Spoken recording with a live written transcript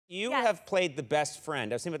You have played the best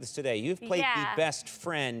friend. I was thinking about this today. You've played the best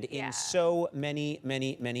friend in so many,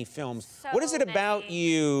 many, many films. What is it about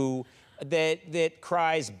you that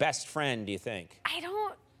cries best friend, do you think? I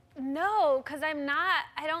don't know, because I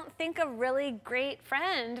don't think a really great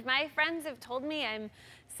friend. My friends have told me I'm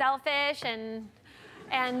selfish and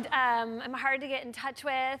I'm hard to get in touch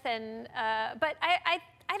with, but I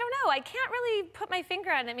don't know. I can't really put my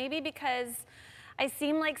finger on it. Maybe because I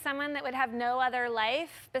seem like someone that would have no other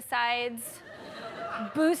life besides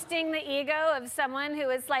boosting the ego of someone who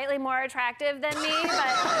is slightly more attractive than me,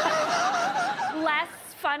 but less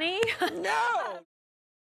funny. No!